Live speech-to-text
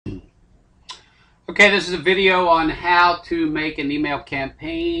Okay, this is a video on how to make an email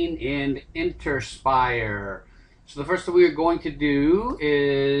campaign in Interspire. So the first thing we are going to do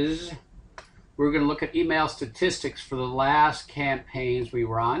is we're going to look at email statistics for the last campaigns we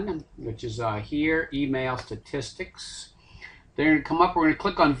run, which is here, email statistics. They're going to come up, we're going to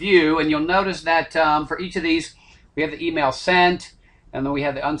click on view, and you'll notice that for each of these, we have the email sent, and then we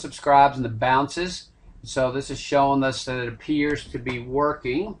have the unsubscribes and the bounces. So this is showing us that it appears to be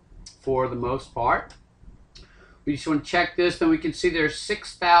working for the most part. We just want to check this, then we can see there's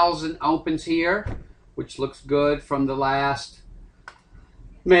 6,000 opens here, which looks good from the last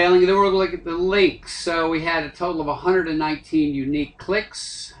mailing. Then we're going to look at the links. So we had a total of 119 unique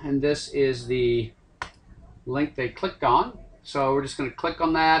clicks, and this is the link they clicked on. So we're just going to click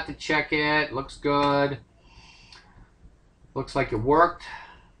on that to check it. Looks good. Looks like it worked.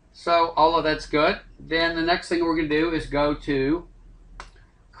 So all of that's good. Then the next thing we're going to do is go to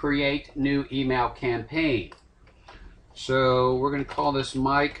create new email campaign. So we're going to call this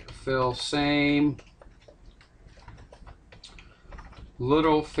Mike Phil Same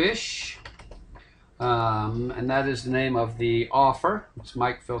Little Fish, and that is the name of the offer. It's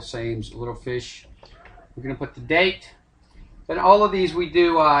Mike Phil Same's Little Fish. We're going to put the date. And all of these we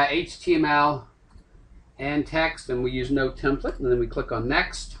do HTML and text, and we use no template, and then we click on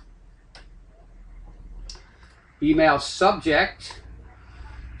next. Email subject.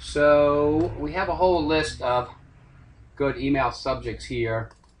 So we have a whole list of good email subjects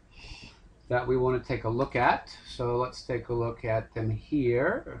here that we want to take a look at. So let's take a look at them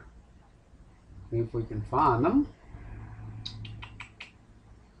here. See if we can find them.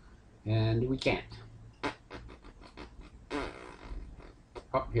 And we can't.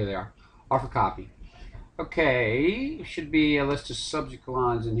 Oh, here they are. Offer copy. Okay, should be a list of subject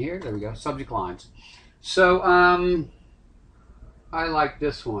lines in here. There we go, subject lines. So, I like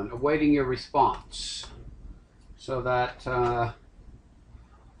this one, awaiting your response. So that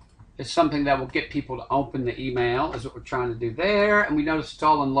it's something that will get people to open the email, is what we're trying to do there. And we notice it's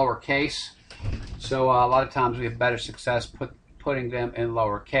all in lowercase. So a lot of times we have better success putting them in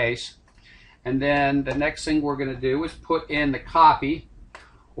lowercase. And then the next thing we're going to do is put in the copy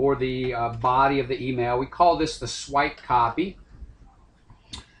or the body of the email. We call this the swipe copy.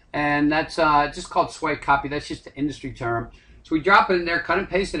 And that's just called swipe copy. That's just an industry term. So we drop it in there, cut and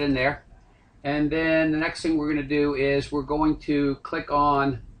paste it in there. And then the next thing we're going to do is we're going to click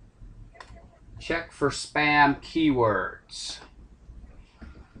on check for spam keywords.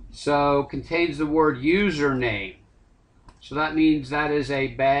 So contains the word username. So that means that is a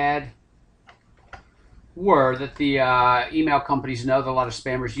bad word that the email companies know that a lot of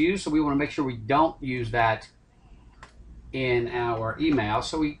spammers use. So we want to make sure we don't use that in our email.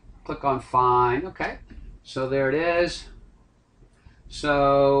 So we click on find. Okay. So there it is.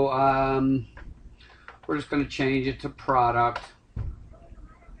 So we're just going to change it to product,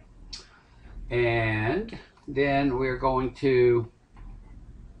 and then we're going to,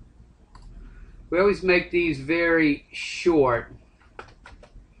 we always make these very short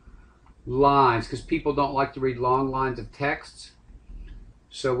lines because people don't like to read long lines of text.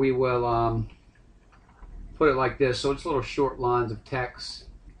 So we will put it like this, so it's little short lines of text.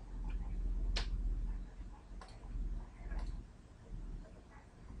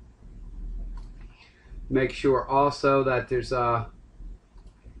 Make sure also that there's the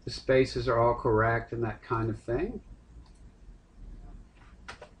spaces are all correct and that kind of thing.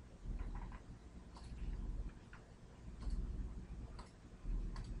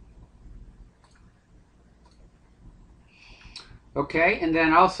 Okay, and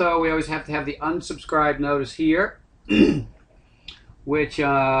then also we always have to have the unsubscribe notice here, which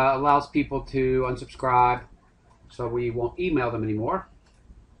allows people to unsubscribe so we won't email them anymore.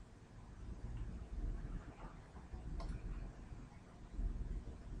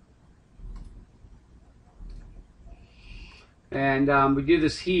 And we do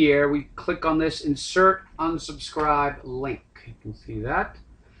this here. We click on this insert unsubscribe link. You can see that.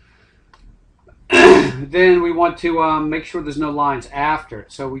 Then we want to make sure there's no lines after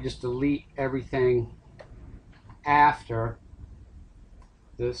it. So we just delete everything after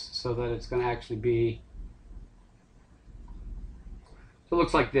this so that it's going to actually be, so it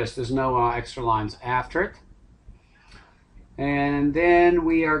looks like this. There's no extra lines after it. And then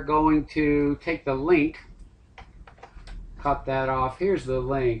we are going to take the link, cut that off. Here's the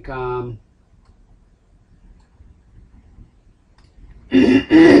link.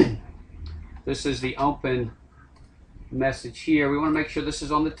 This is the open message here. We want to make sure this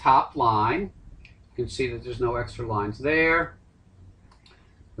is on the top line. You can see that there's no extra lines there.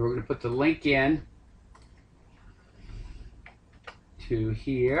 And we're going to put the link in to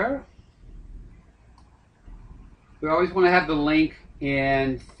here. We always want to have the link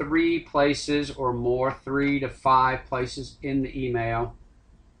in 3 places or more, 3 to 5 places in the email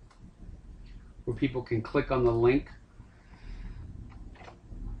where people can click on the link.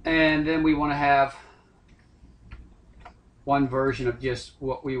 And then we want to have one version of just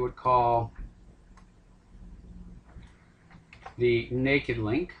what we would call the naked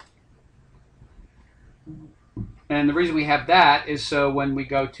link. And the reason we have that is so when we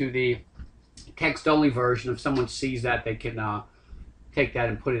go to the text-only version, if someone sees that, they can take that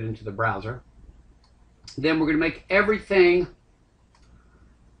and put it into the browser. Then we're going to make everything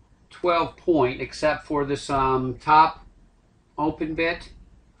 12 point except for this top open bit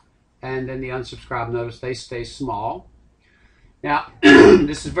and then the unsubscribe. Notice they stay small. Now,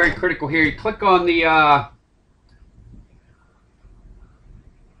 this is very critical here. You click on the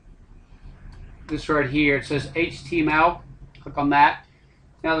this right here. It says HTML. Click on that.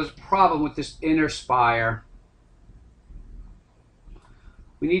 Now, there's a problem with this Interspire.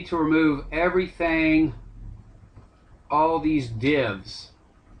 We need to remove everything, all these divs.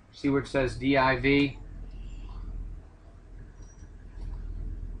 See where it says div?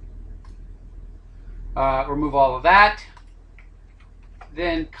 Remove all of that.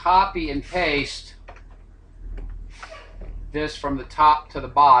 Then copy and paste this from the top to the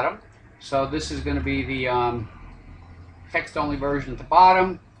bottom. So this is going to be the text-only version at the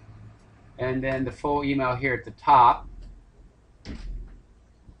bottom, and then the full email here at the top.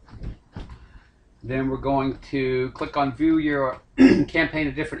 Then we're going to click on View Your Campaign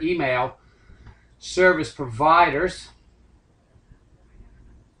of Different Email Service Providers.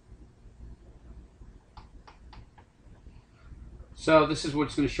 So this is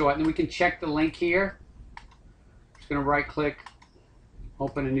what's going to show up. And then we can check the link here. Just going to right-click,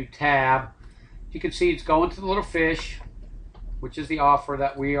 open a new tab. You can see it's going to the little fish, which is the offer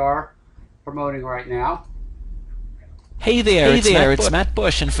that we are promoting right now. Hey there, it's Matt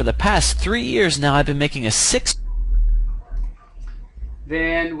Bush, and for the past 3 years now I've been making a 6.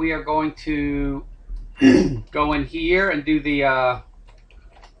 Then we are going to go in here and do the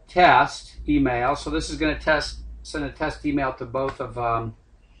test email. So this is going to send a test email to both of the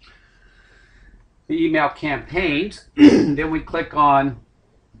email campaigns. Then we click on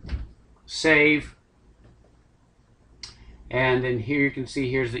Save. And then here you can see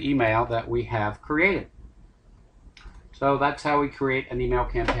here's the email that we have created. So that's how we create an email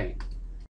campaign.